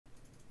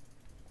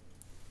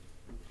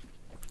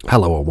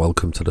Hello and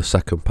welcome to the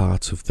second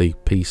part of the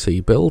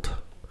PC build.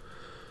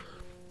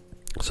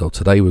 So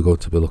today we're going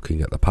to be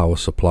looking at the power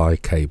supply,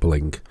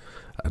 cabling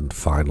and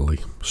finally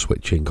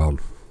switching on.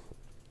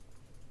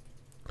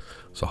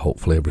 So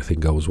hopefully everything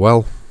goes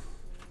well.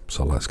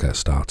 So let's get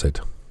started.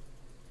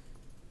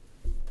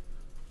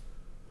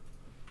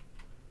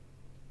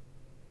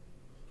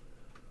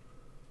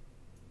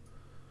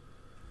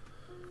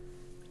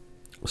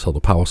 So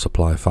the power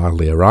supply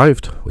finally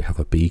arrived. We have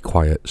a Be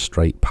Quiet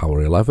Straight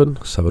Power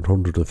 11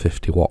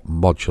 750 watt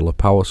modular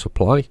power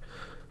supply.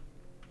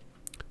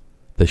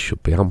 This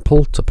should be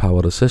ample to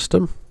power the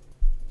system.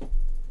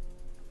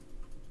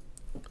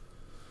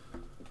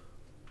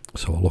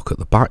 So I'll look at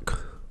the back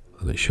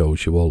and it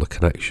shows you all the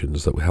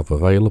connections that we have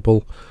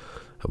available,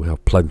 and we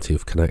have plenty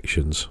of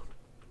connections,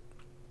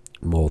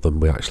 more than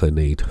we actually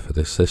need for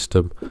this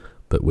system,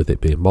 but with it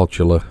being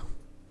modular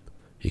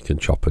you can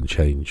chop and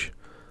change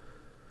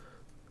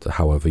to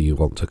however you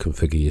want to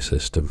configure your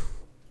system.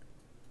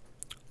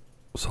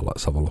 So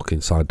let's have a look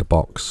inside the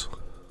box.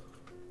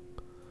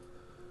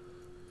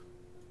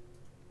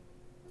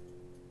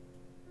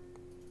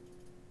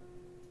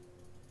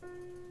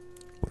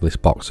 This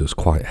box is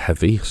quite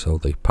heavy, so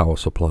the power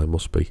supply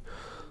must be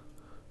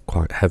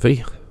quite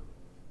heavy.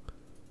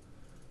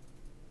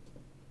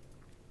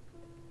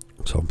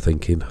 So I'm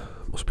thinking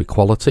it must be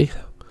quality.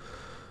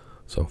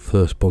 So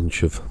first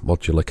bunch of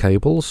modular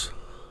cables.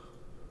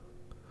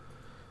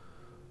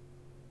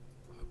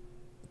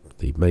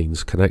 The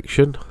mains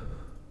connection,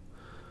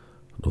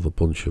 another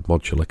bunch of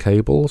modular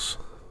cables,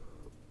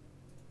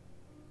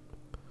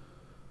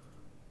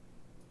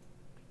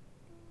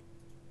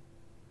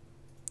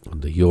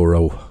 and a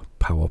Euro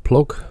power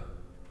plug,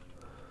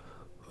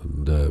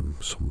 and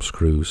some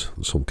screws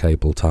and some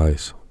cable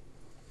ties.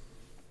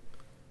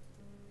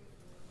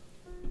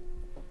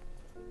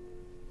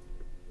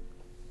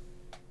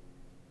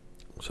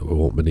 So we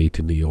won't be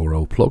needing the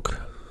Euro plug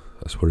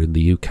as we're in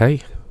the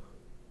UK.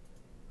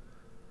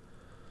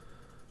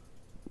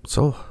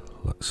 So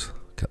let's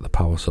get the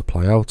power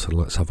supply out and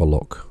let's have a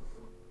look.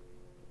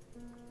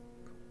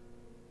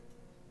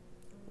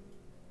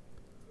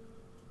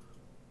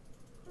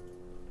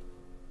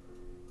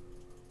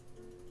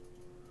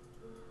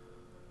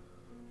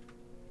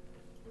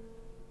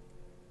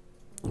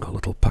 A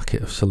little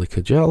packet of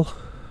silica gel,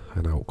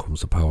 and out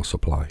comes the power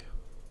supply.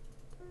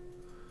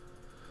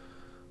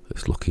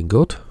 It's looking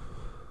good.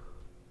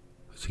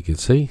 As you can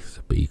see, it's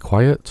a Be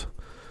Quiet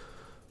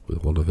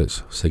with one of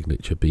its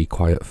signature Be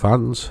Quiet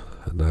fans,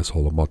 and there's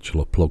all the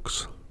modular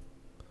plugs.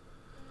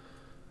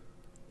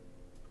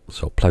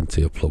 So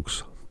plenty of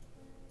plugs.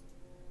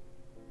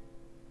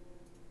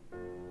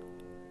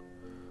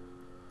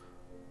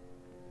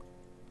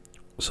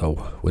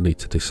 So we need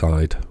to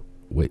decide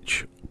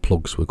which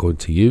plugs we're going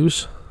to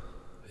use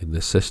in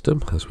this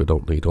system, as we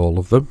don't need all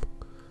of them.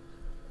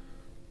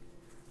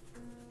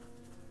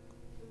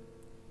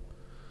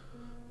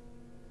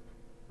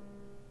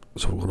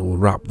 So we're going to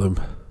unwrap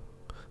them,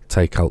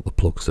 take out the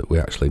plugs that we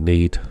actually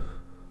need,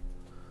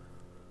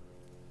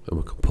 and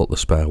we can put the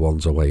spare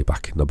ones away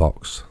back in the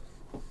box.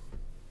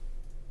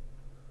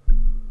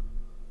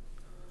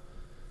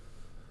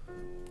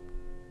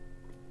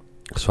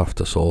 So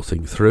after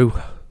sorting through,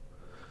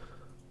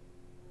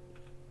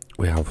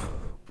 we have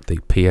the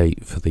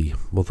P8 for the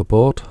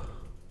motherboard,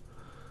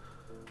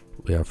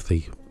 we have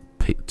the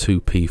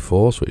two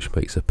P4s, which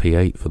makes a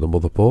P8 for the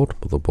motherboard.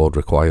 Motherboard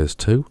requires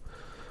two.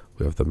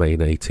 We have the main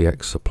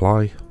ATX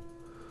supply,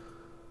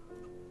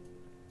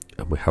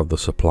 and we have the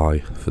supply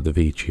for the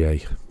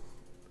VGA,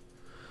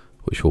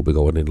 which will be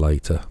going in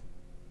later.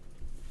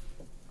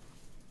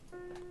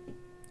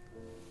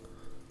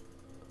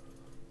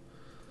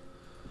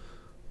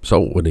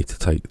 So we need to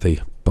take the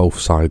both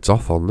sides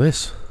off on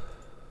this.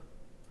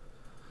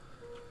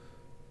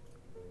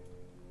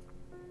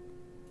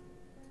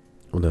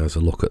 And there's a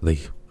look at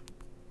the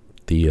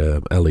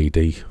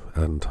LED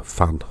and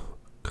fan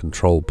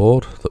control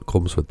board that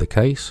comes with the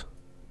case.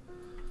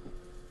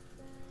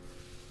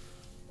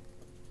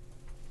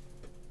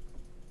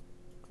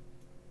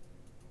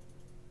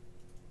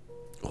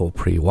 All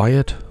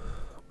pre-wired,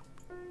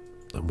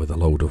 and with a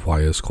load of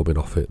wires coming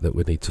off it that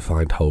we need to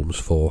find homes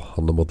for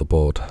on the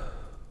motherboard,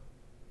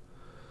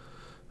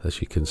 as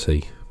you can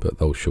see, but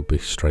those should be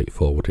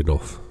straightforward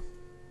enough.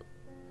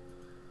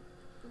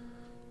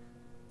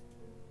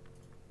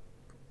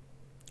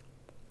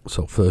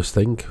 So first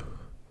thing,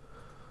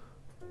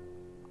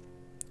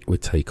 we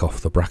take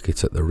off the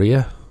bracket at the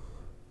rear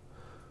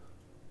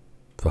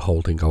for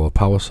holding our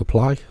power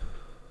supply.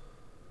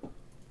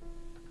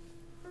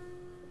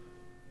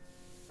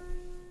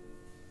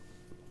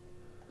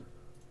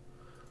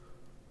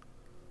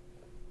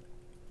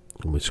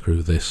 And we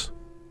screw this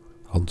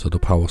onto the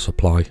power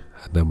supply,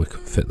 and then we can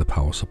fit the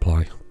power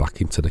supply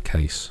back into the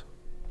case.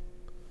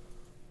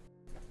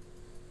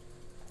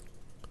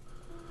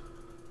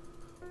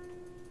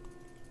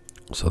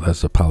 So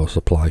there's the power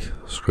supply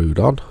screwed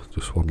on,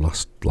 just one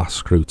last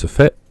screw to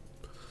fit.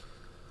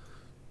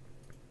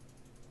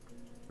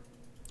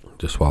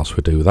 Just whilst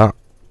we do that,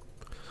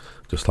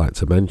 Just like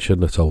to mention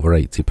that over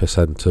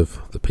 80%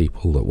 of the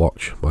people that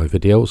watch my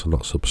videos are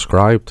not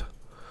subscribed.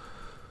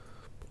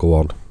 Go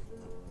on,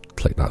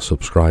 click that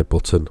subscribe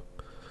button,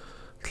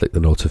 click the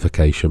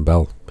notification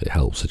bell. It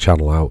helps the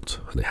channel out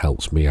and it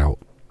helps me out,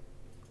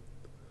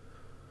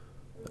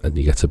 and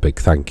you get a big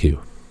thank you.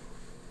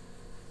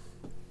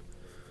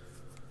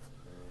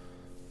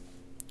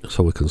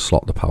 So we can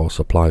slot the power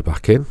supply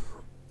back in.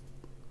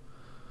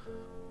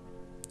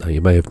 Now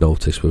you may have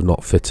noticed we've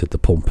not fitted the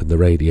pump in the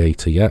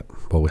radiator yet.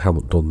 Well, we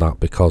haven't done that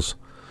because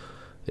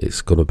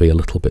it's going to be a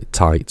little bit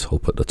tight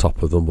up at the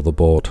top of the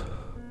motherboard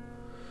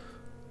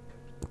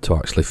to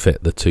actually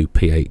fit the two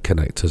P8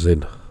 connectors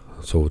in.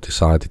 So we've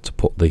decided to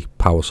put the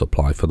power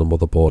supply for the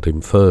motherboard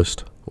in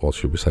first, or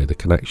should we say the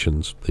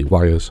connections, the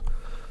wires.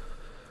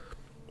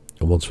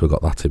 And once we've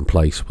got that in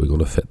place, we're going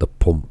to fit the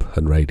pump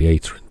and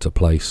radiator into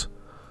place.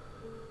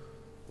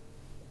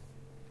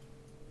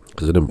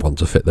 Because I didn't want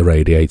to fit the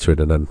radiator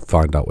in and then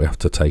find out we have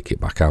to take it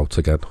back out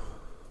again.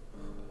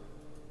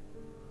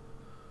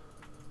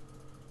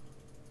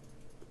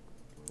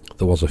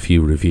 There was a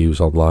few reviews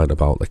online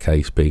about the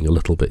case being a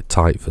little bit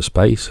tight for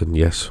space, and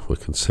yes, we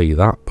can see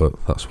that, but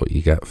that's what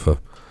you get for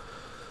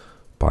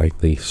buying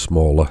the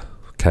smaller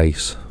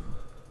case.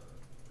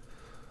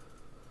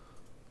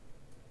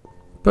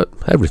 But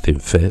everything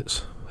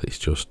fits, it's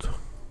just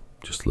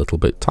a little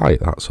bit tight,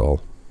 that's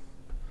all.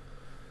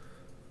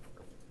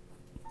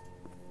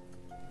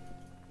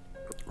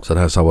 So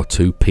there's our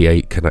two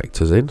P8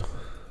 connectors in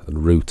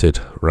and routed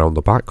around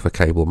the back for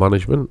cable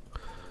management.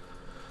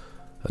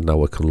 And now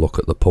we can look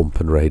at the pump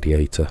and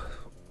radiator.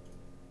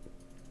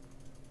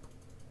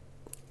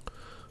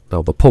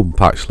 Now the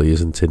pump actually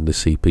isn't in the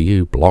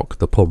CPU block,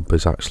 the pump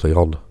is actually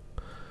on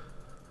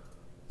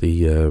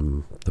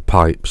the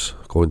pipes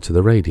going to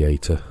the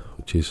radiator,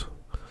 which is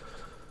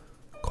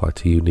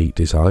quite a unique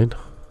design.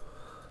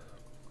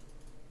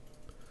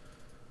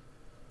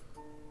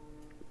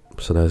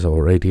 So there's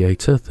our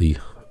radiator, the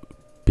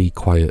Be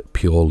Quiet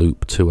Pure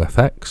Loop 2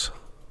 FX.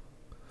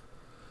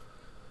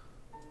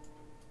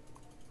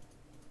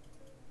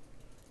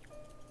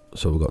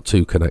 So we've got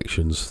two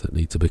connections that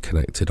need to be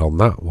connected on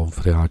that, one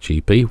for the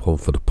RGB, one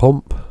for the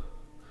pump.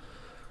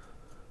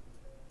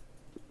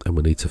 And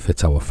we need to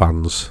fit our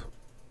fans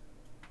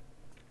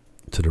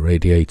to the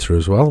radiator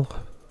as well.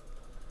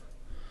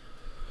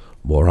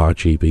 More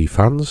RGB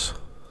fans.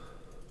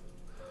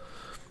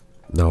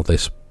 Now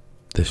this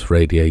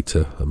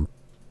radiator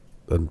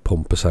and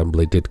pump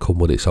assembly did come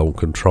with its own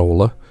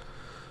controller,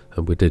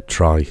 and we did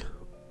try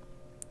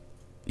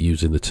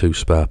using the two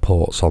spare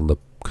ports on the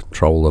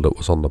controller that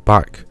was on the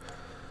back,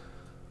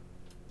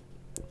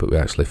 but we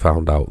actually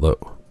found out that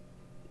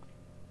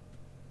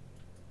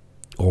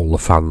all the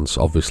fans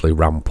obviously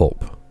ramp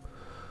up,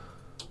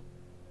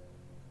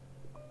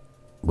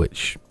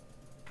 which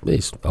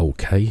is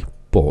okay,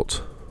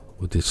 but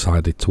we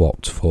decided to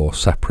opt for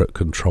separate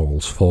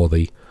controls for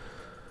the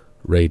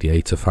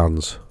radiator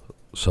fans.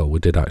 So we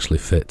did actually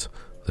fit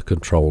the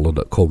controller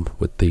that come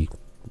with the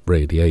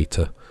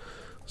radiator,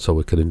 so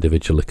we can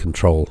individually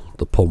control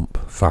the pump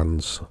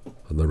fans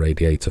and the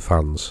radiator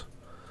fans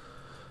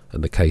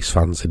and the case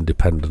fans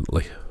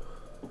independently.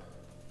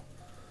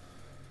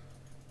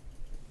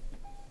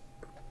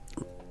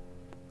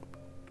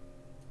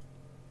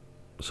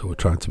 So we're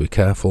trying to be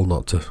careful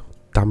not to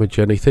damage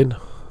anything.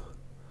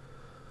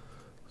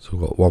 So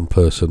we've got one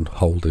person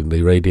holding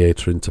the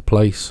radiator into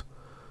place,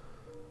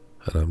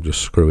 and I'm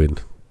just screwing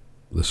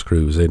the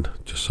screws in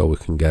just so we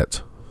can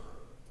get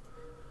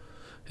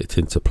it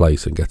into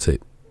place and get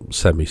it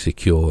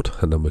semi-secured,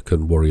 and then we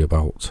can worry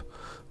about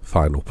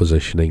final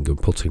positioning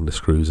and putting the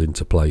screws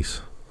into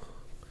place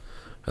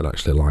and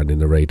actually lining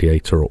the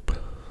radiator up.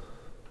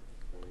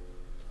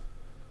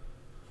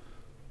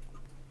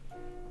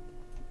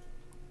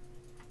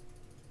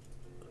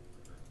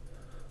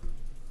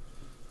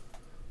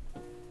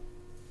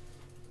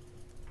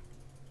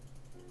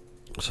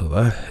 So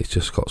there, it's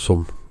just got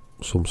some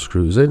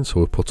screws in, so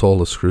we'll put all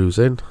the screws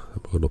in,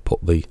 and we're going to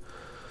put the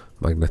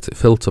magnetic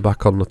filter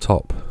back on the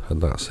top,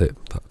 and that's it,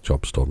 that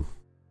job's done.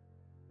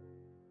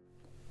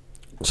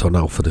 So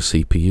now for the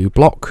CPU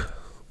block.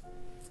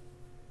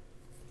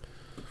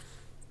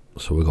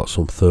 So we've got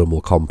some thermal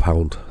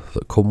compound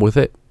that come with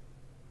it.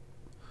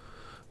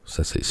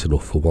 Says it's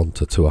enough for 1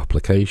 to 2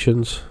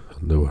 applications,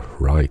 and they were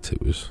right,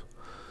 it was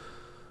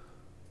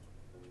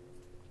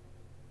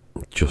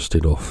just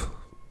enough.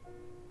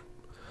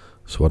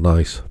 So a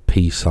nice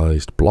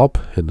pea-sized blob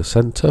in the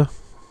centre.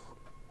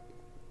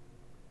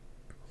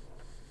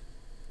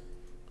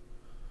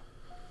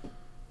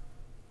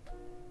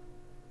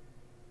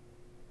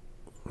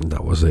 And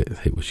that was it,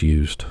 it was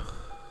used.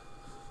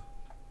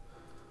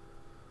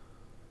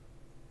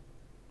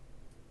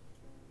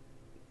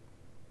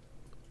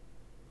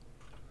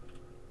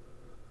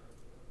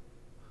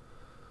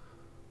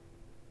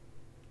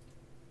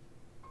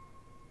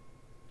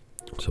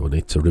 So we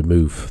need to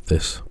remove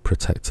this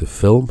protective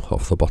film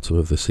off the bottom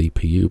of the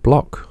CPU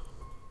block.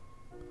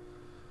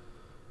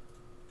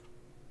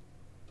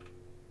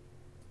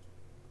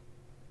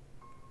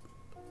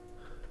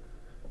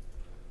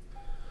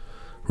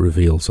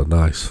 reveals a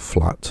nice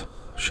flat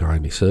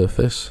shiny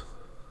surface.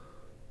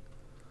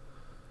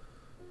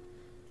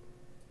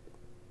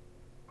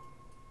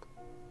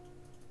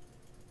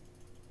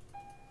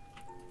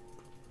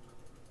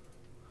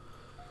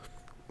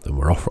 Then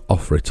we'll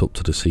offer it up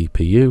to the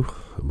CPU,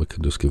 and we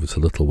can just give it a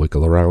little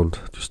wiggle around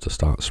just to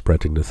start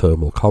spreading the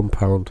thermal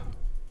compound.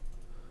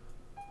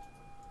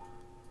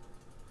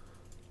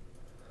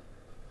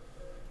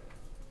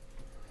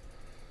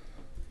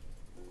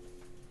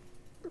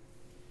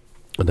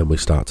 And then we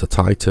start to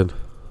tighten,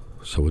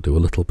 so we do a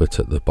little bit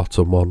at the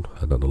bottom one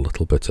and then a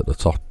little bit at the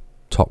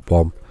top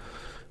one,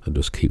 and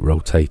just keep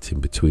rotating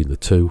between the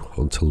two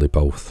until they're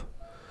both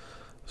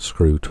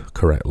screwed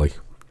correctly.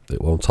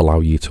 It won't allow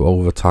you to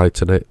over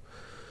tighten it,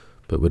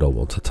 but we don't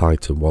want to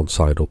tighten one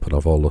side up and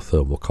have all the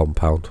thermal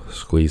compound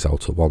squeeze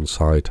out of one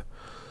side.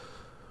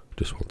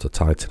 Just want to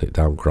tighten it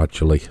down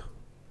gradually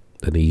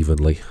and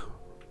evenly,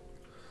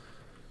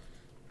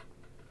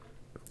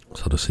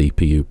 so the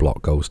CPU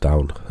block goes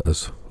down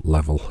as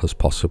level as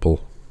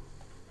possible.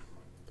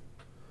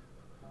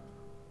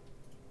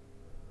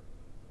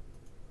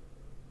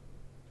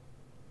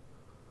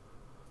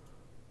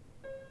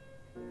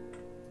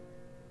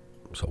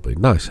 So be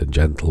nice and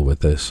gentle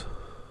with this.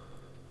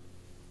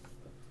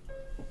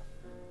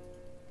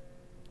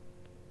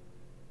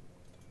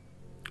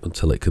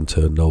 Until it can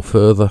turn no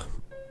further.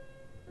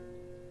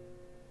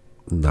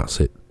 And that's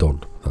it,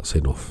 done. That's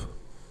enough.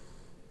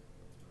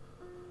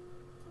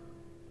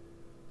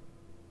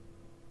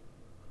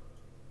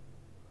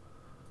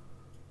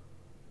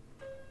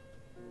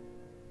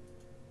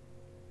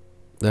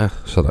 Yeah,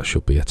 so that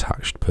should be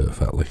attached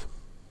perfectly.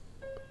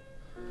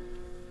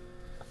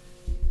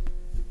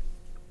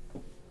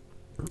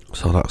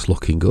 So that's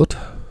looking good.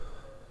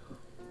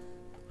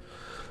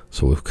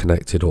 So we've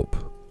connected up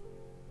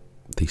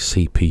the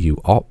CPU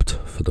opt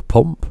for the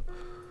pump.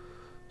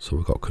 So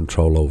we've got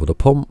control over the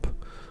pump,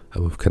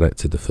 and we've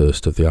connected the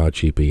first of the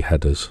RGB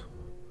headers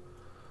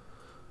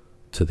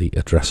to the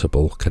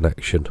addressable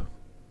connection.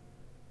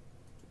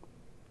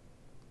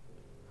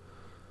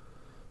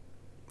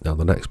 Now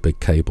the next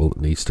big cable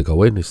that needs to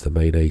go in is the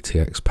main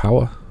ATX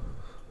power.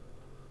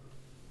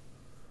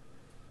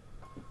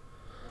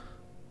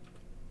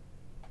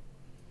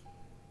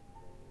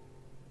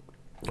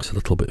 It's a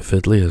little bit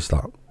fiddly as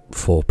that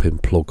 4-pin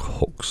plug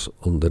hooks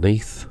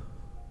underneath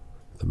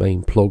the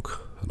main plug,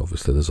 and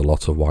obviously there's a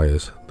lot of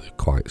wires, they're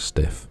quite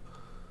stiff.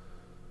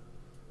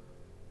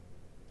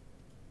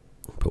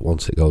 But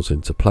once it goes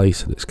into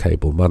place and it's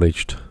cable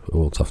managed, we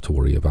won't have to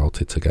worry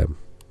about it again.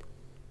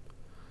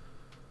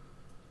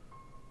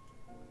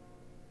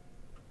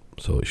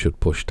 So it should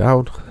push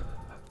down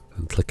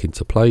and click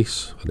into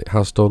place, and it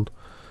has done.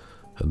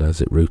 And there's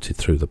it routed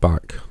through the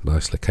back,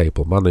 nicely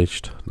cable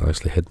managed,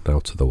 nicely hidden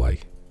out of the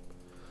way.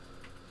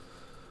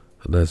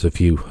 And there's a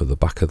view of the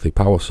back of the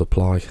power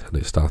supply, and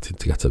it's starting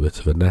to get a bit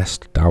of a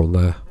nest down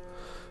there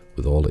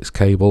with all its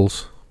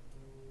cables.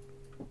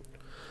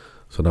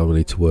 So now we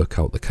need to work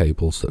out the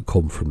cables that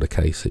come from the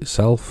case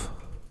itself.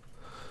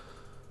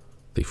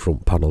 The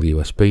front panel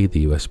USB,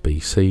 the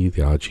USB-C,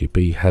 the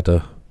RGB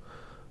header,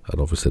 and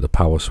obviously the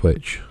power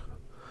switch.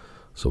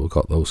 So we've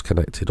got those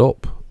connected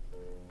up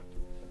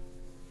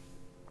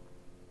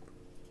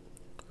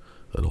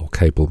and all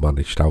cable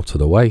managed out of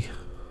the way.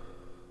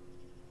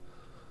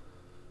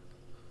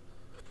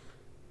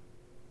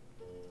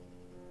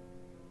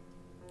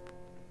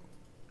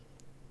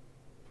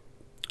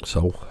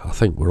 So I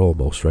think we're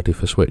almost ready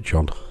for switch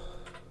on.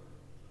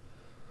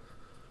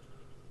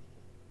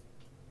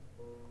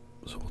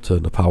 So we'll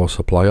turn the power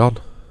supply on,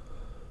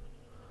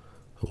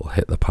 and we'll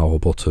hit the power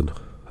button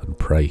and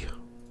pray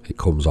it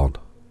comes on.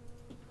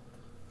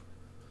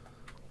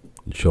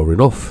 And sure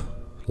enough,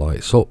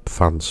 lights up,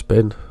 fans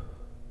spin,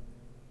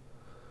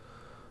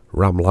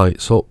 RAM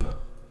lights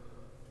up.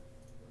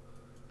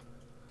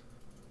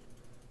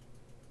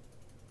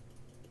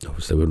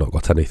 Obviously we've not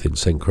got anything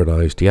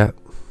synchronised yet,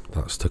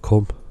 that's to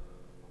come.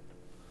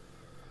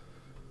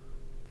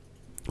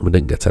 We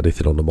didn't get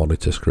anything on the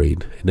monitor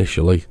screen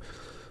initially,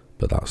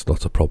 but that's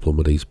not a problem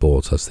with these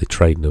boards as they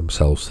train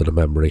themselves to the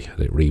memory,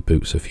 and it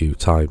reboots a few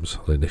times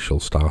on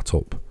initial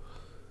startup,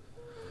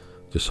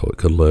 just so it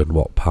can learn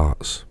what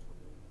parts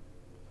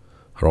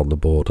are on the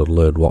board and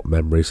learn what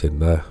memory's in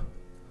there.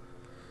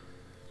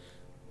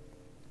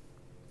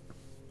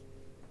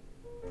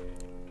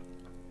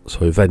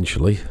 So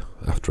eventually,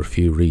 after a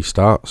few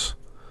restarts,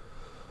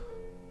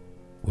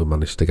 we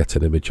managed to get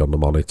an image on the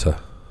monitor.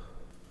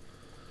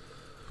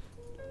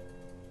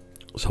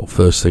 So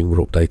first thing, we're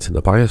updating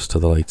the BIOS to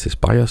the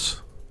latest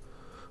BIOS,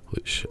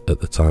 which at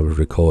the time of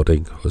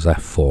recording was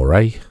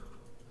F4A,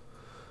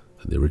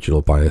 and the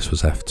original BIOS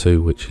was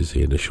F2, which is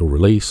the initial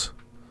release.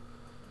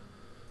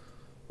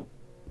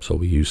 So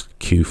we used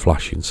Q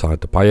flash inside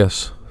the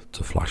BIOS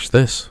to flash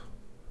this.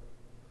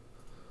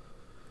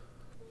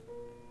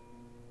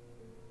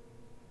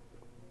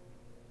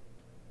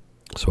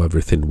 So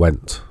everything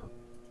went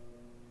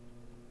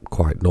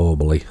quite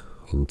normally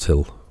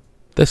until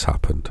this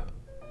happened.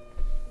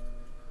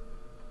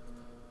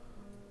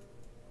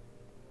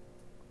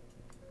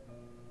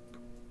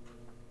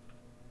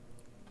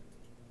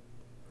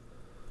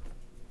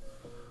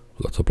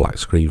 got a black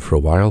screen for a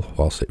while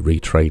whilst it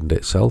retrained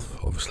itself,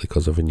 obviously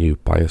because of a new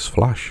BIOS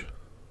flash.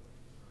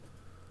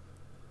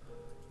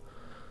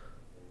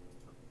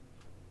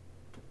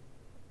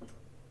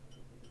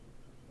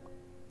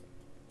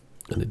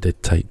 And it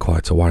did take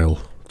quite a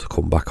while to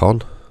come back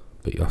on,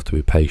 but you have to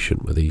be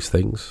patient with these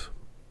things.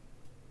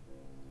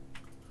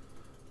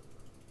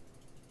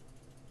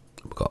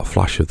 We've got a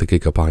flash of the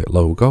Gigabyte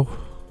logo.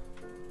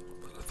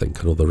 I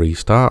think another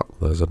restart.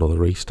 There's another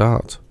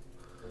restart.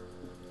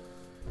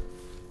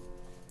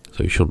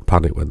 So you shouldn't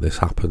panic when this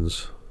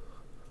happens.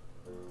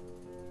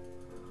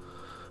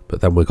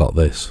 But then we got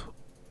this,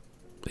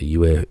 a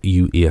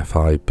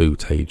UEFI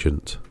boot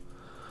agent.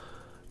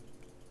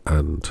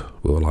 And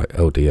we were like,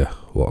 oh dear,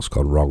 what's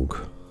gone wrong?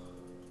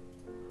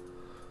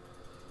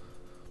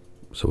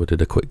 So we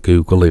did a quick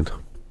Googling,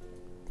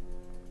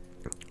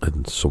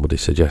 and somebody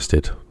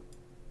suggested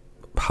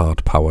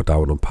hard power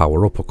down and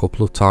power up a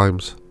couple of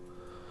times.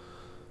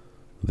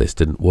 This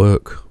didn't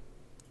work.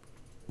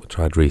 We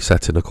tried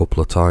resetting a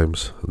couple of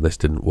times and this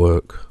didn't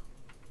work.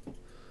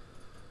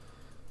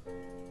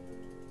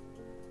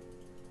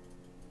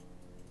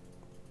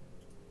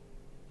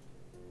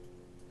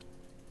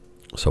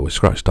 So we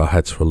scratched our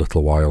heads for a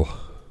little while,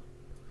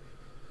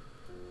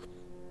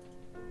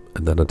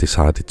 and then I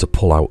decided to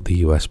pull out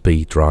the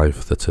USB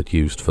drive that I'd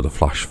used for the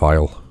flash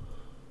file,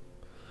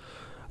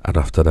 and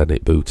after then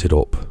it booted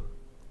up.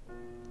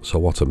 So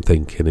what I'm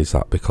thinking is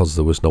that because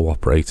there was no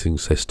operating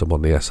system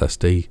on the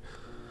SSD,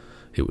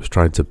 it was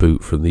trying to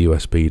boot from the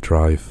USB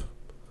drive,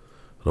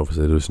 and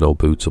obviously there was no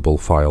bootable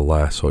file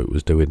there, so it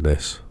was doing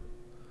this.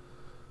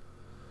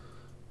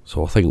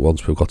 So I think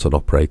once we've got an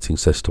operating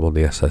system on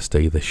the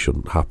SSD, this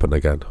shouldn't happen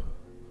again.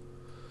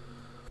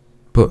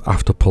 But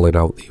after pulling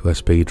out the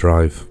USB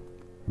drive,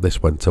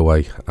 this went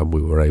away and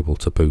we were able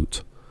to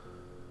boot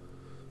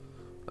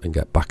and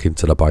get back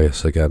into the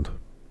BIOS again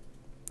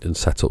and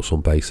set up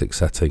some basic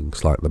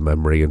settings like the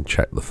memory and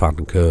check the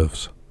fan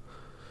curves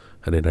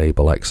and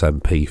enable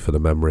XMP for the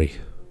memory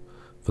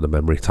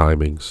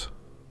timings.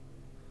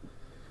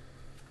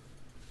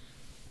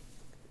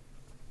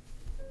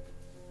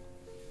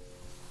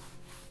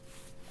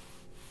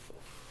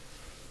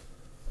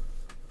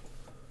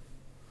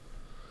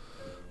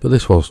 But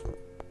this was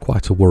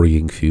quite a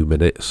worrying few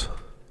minutes,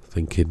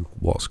 thinking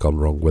what's gone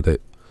wrong with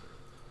it.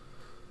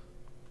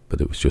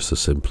 But it was just as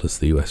simple as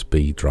the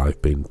USB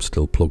drive being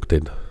still plugged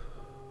in.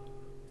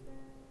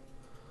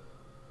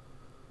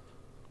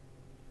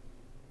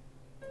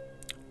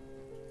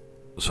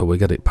 So we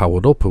get it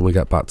powered up and we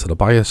get back to the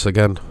BIOS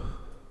again.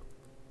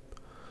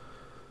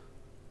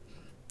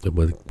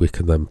 And we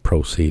can then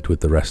proceed with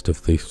the rest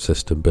of the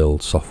system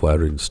build,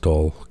 software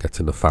install,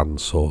 getting the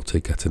fans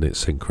sorted, getting it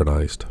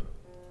synchronized.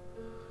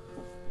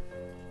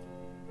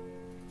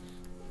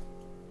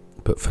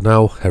 But for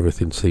now,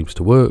 everything seems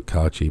to work.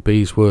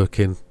 RGB's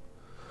working,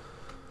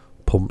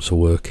 pumps are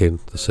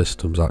working, the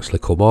system's actually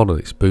come on and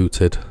it's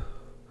booted.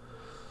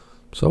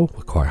 So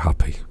we're quite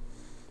happy.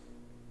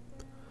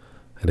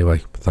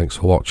 Anyway, thanks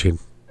for watching.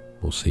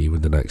 We'll see you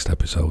in the next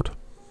episode.